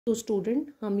तो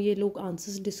स्टूडेंट हम ये लोग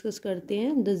आंसर्स डिस्कस करते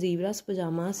हैं द ज़ीब्रास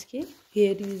पजामास के.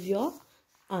 Here is your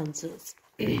answers.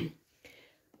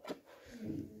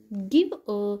 Give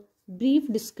a brief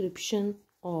description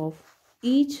of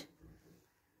each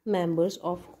members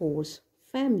of horse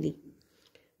family.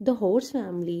 The horse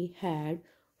family had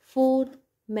 4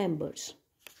 members.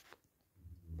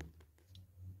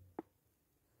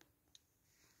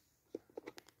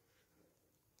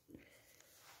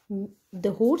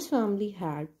 The horse family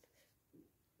had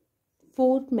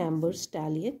 4 members: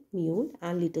 stallion, mule,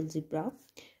 and little zebra,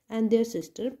 and their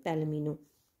sister Palomino.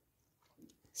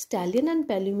 Stallion and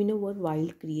Palomino were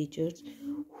wild creatures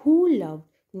who loved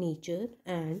nature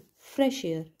and fresh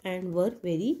air and were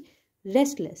very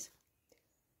restless.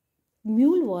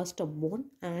 Mule was stubborn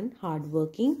and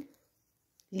hardworking.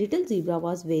 Little zebra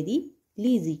was very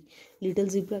lazy. Little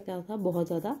zebra क्या था? बहुत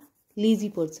ज़्यादा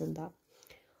lazy person था.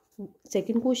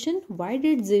 Second question, why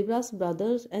did zebra's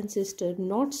brothers and sister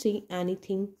not say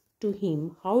anything to him?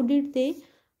 How did they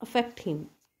affect him?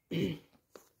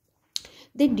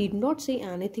 They did not say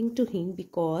anything to him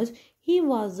because he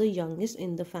was the youngest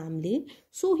in the family,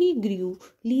 so he grew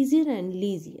lazier and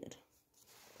lazier.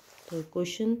 Third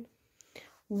question,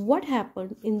 what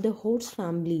happened in the horse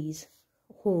family's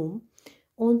home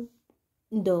on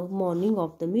the morning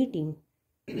of the meeting?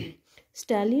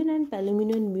 Stallion and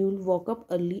Palomino and Mule woke up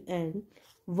early and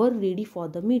were ready for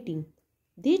the meeting.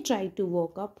 They tried to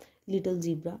wake up little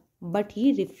zebra, but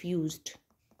he refused.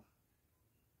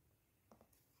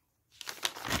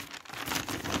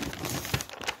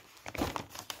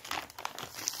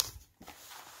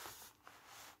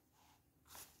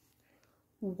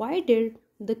 Why did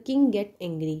the king get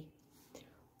angry?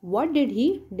 What did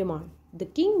he demand? The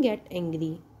king get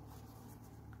angry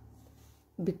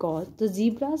because the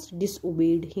zebras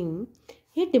disobeyed him.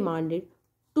 He demanded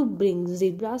to bring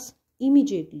zebras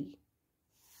immediately.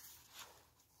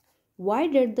 Why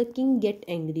did the king get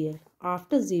angrier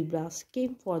after zebras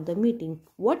came for the meeting?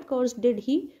 What curse did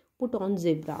he put on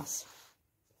zebras?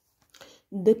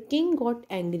 The king got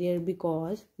angrier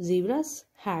because zebras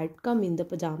had come in the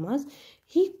pajamas.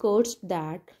 He cursed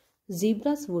that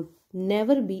zebras would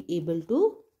never be able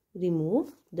to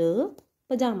remove the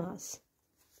pajamas.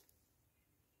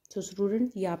 So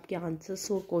students, ये आपके answers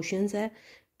और questions है.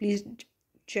 Please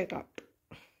check out.